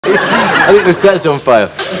I think the set's on fire.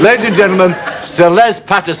 Ladies and gentlemen, Sir Les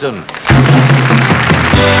Patterson.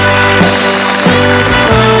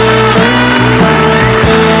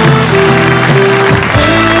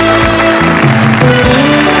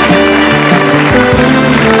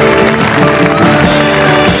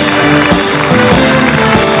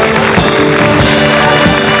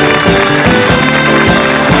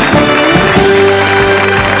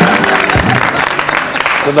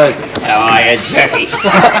 How are you, Jackie?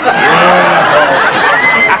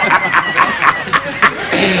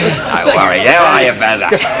 Don't worry, how are you, brother?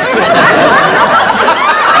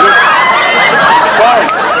 Sorry.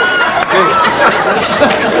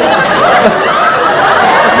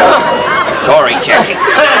 Sorry, Jackie.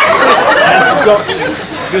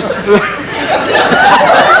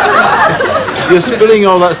 You're spilling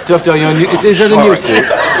all that stuff down your... Is that a new suit?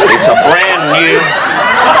 It's a brand new...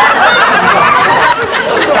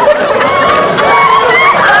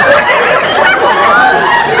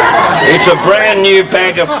 It's a brand new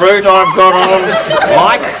bag of fruit I've got on,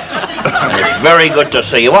 Mike. And it's very good to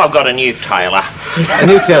see you. I've got a new tailor. A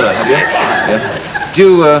new tailor, have you? Yeah. Do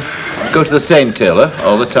you go to the same tailor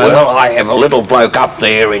all the time? Well, I have a little bloke up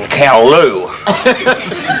there in Kowloon,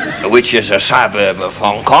 which is a suburb of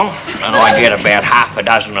Hong Kong, and I get about half a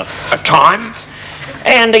dozen a time.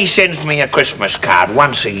 And he sends me a Christmas card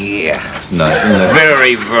once a year. That's nice, isn't it?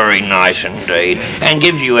 Very, very nice indeed. And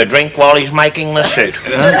gives you a drink while he's making the suit.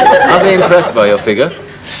 Are they impressed by your figure?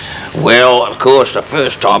 Well, of course, the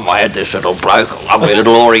first time I had this little bloke, a lovely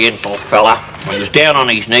little Oriental fella, he was down on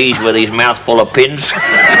his knees with his mouth full of pins.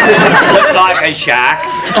 Looked like a shark.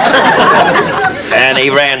 And he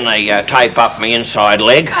ran the tape up my inside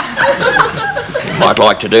leg. You might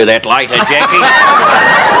like to do that later, Jackie.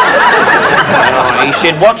 He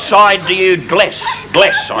said, what side do you dress?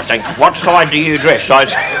 I think. What side do you dress? I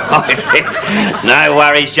said, no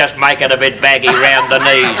worries, just make it a bit baggy round the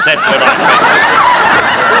knees. That's what I said.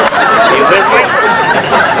 Are you with me?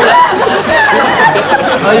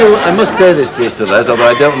 I must say this to you, Sir Les, although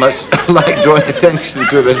I don't much like drawing attention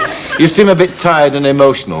to it, but you seem a bit tired and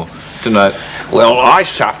emotional tonight. Well, I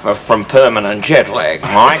suffer from permanent jet lag,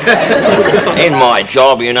 Mike. In my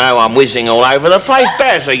job, you know, I'm whizzing all over the place.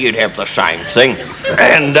 Bazza, you'd have the same thing.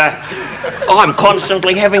 And I'm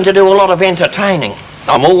constantly having to do a lot of entertaining.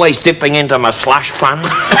 I'm always dipping into my slush fund.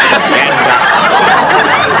 And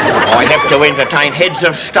I have to entertain heads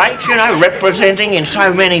of state, you know, representing in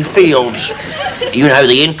so many fields, you know,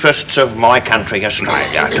 the interests of my country,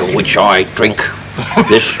 Australia, to which I drink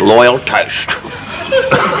this loyal toast.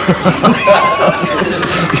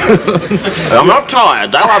 I'm not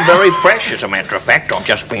tired, though. I'm very fresh, as a matter of fact. I've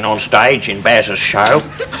just been on stage in Baz's show.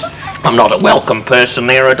 I'm not a welcome person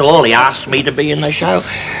there at all. He asked me to be in the show,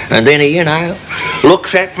 and then he, you know,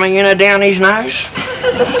 looks at me, you know, down his nose.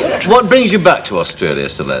 What brings you back to Australia,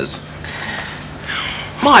 Sir Les?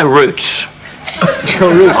 My roots.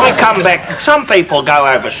 Your roots? I come back. Some people go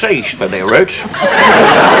overseas for their roots.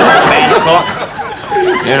 Bangkok,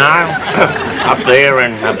 you know, up there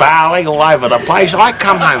in Bali, all over the place. I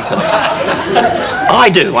come home for that. I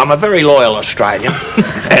do. I'm a very loyal Australian,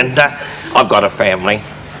 and I've got a family.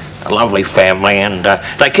 A lovely family, and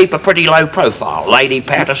they keep a pretty low profile. Lady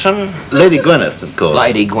Patterson. Lady Gwyneth, of course.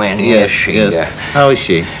 Lady Gwen, yes, she... Yes. How is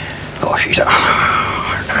she? Oh, she's a...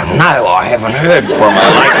 No, I haven't heard from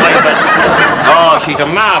her lately, but... Oh, she's a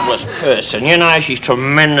marvellous person, you know. She's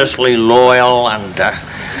tremendously loyal and...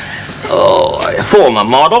 Oh, a former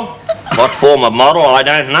model. What former model, I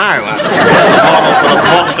don't know. A model for the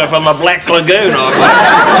monster from the Black Lagoon, I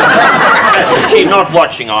guess. She's not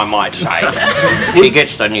watching, I might say. She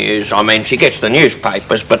gets the news. I mean, she gets the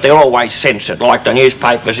newspapers, but they're always censored, like the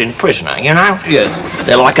newspapers in Prisoner, you know? Yes.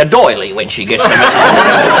 They're like a doily when she gets them.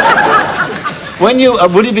 When you...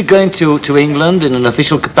 will you be going to England in an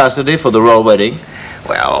official capacity for the royal wedding?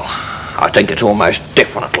 Well, I think it's almost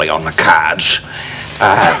definitely on the cards.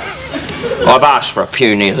 I've asked for a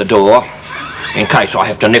pew near the door, in case I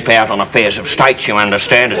have to nip out on affairs of state, you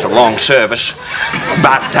understand. It's a long service.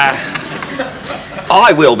 But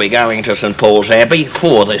I will be going to St Paul's Abbey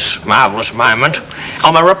for this marvellous moment.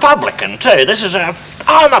 I'm a Republican too.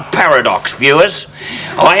 I'm a paradox, viewers.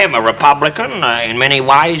 I am a Republican in many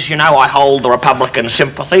ways. You know, I hold the Republican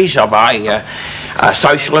sympathies of a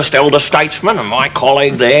socialist elder statesman and my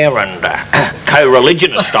colleague there, and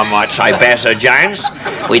co-religionist, I might say, Bazza Jones.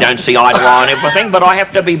 We don't see eye to eye on everything, but I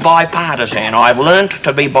have to be bipartisan. I've learnt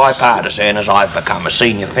to be bipartisan as I've become a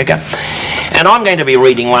senior figure. And I'm going to be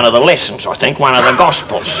reading one of the lessons, I think, one of the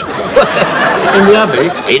Gospels. In the Abbey?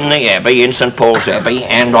 In the Abbey, in St Paul's Abbey,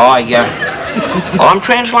 and I I'm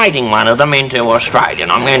translating one of them into Australian.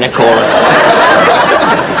 I'm going to call it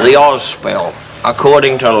the Oz spell,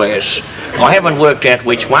 according to Les. I haven't worked out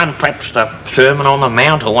which one, perhaps the Sermon on the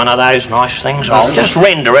Mount or one of those nice things. I'll just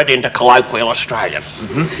render it into colloquial Australian.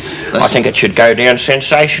 I think it should go down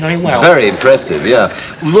sensationally well. Very impressive, yeah.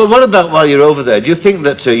 Well, what about while you're over there? Do you think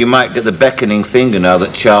that you might get the beckoning finger now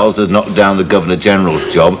that Charles has knocked down the Governor-General's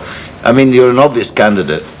job? I mean, you're an obvious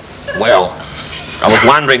candidate. Well, I was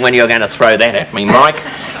wondering when you were going to throw that at me, Mike.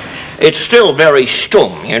 It's still very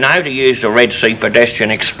stum, you know, to use the Red Sea pedestrian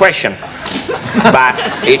expression. But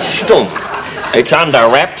it's stum. It's under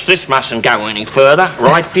wraps. This mustn't go any further.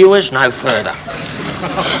 Right, viewers? No further.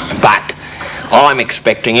 But I'm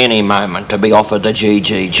expecting any moment to be offered the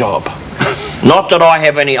GG job. Not that I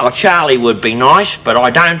have any... Oh, Charlie would be nice, but I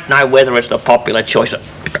don't know whether it's the popular choice.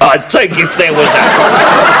 I think if there was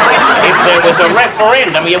a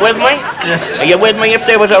referendum, are you with me? Are you with me? If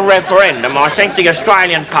there was a referendum, I think the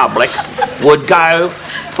Australian public would go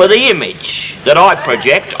for the image that I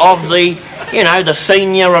project of the, you know, the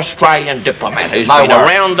senior Australian diplomat who's been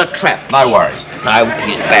around the traps. No worries. No,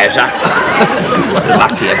 you bazzer.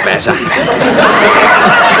 Luck to you, bazzer.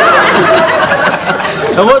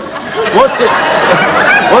 And what's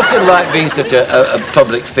it like being such a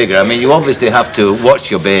public figure? I mean, you obviously have to watch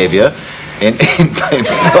your behaviour in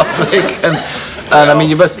public, and I mean,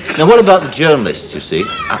 you must. Now, what about the journalists? You see,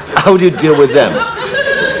 how do you deal with them?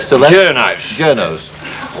 So journos.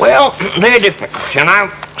 Well, they're difficult. You know,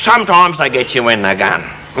 sometimes they get you in the gun.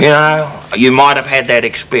 You know, you might have had that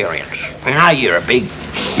experience. You know, you're a big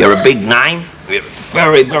name. You're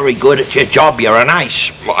very, very good at your job. You're an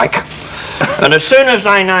ace, like. And as soon as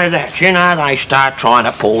they know that, you know, they start trying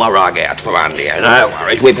to pull the rug out from under you. No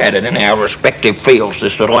worries, we've had it in our respective fields,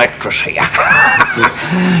 this little actress here.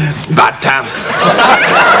 But, sorry,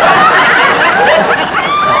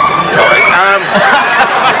 no,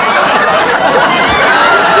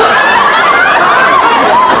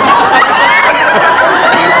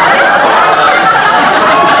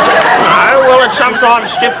 well, it's sometimes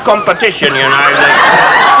stiff competition, you know,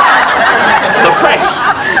 the press.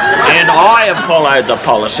 And I have followed the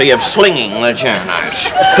policy of slinging the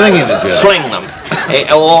journos. Slinging the journos? Sling them.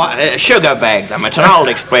 Or sugar bag them. It's an old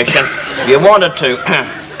expression. If you wanted to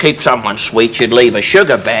keep someone sweet, you'd leave a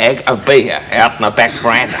sugar bag of beer out in the back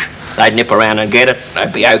veranda. They'd nip around and get it.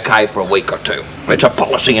 They'd be okay for a week or two. It's a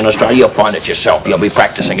policy in Australia. You'll find it yourself. You'll be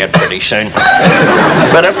practising it pretty soon.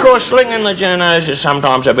 But of course, slinging the journos is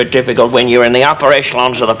sometimes a bit difficult when you're in the upper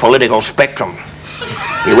echelons of the political spectrum.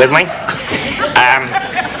 You with me?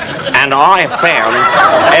 And I have found,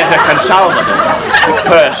 as a consultative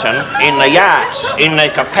person in the arts, in the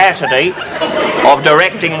capacity of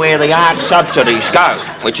directing where the arts subsidies go,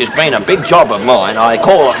 which has been a big job of mine, I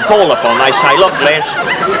call upon, they say, look, Les,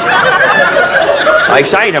 they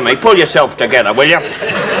say to me, pull yourself together, will you?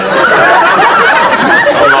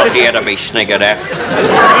 I'm not here to be sniggered at.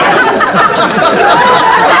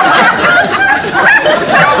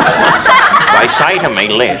 They say to me,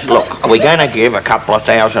 Les, look, are we going to give a couple of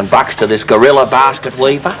 $1,000 to this gorilla basket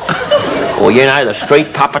weaver? Or, you know, the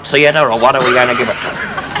street puppet theatre, or what are we going to give it to?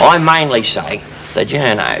 I mainly say the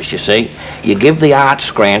journos, you see. You give the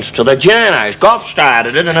arts grants to the journos. Gough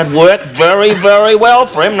started it and it worked very, very well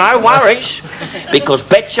for him, no worries. Because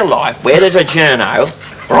bet your life, where there's a journo,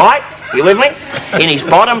 right? You with me? In his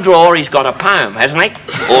bottom drawer he's got a poem, hasn't he?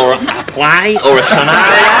 Or a play, or a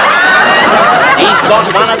scenario. He's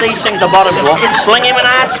got one of these things at the bottom drawer. Sling him an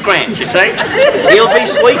arts grant, you see. He'll be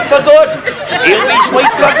sweet for good. He'll be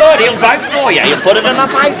sweet for good. He'll vote for you. He'll put it in the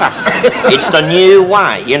paper. It's the new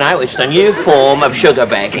way, you know. It's the new form of sugar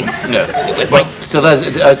bagging. No. You with me? So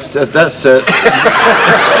that's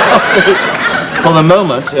for the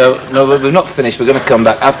moment, no, we're not finished. We're going to come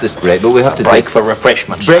back after this break, but we have to break for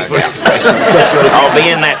refreshments. Break for refreshments. I'll be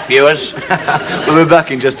in that, viewers. We'll be back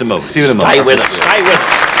in just a moment. See you in a moment. Stay with us. Stay with us.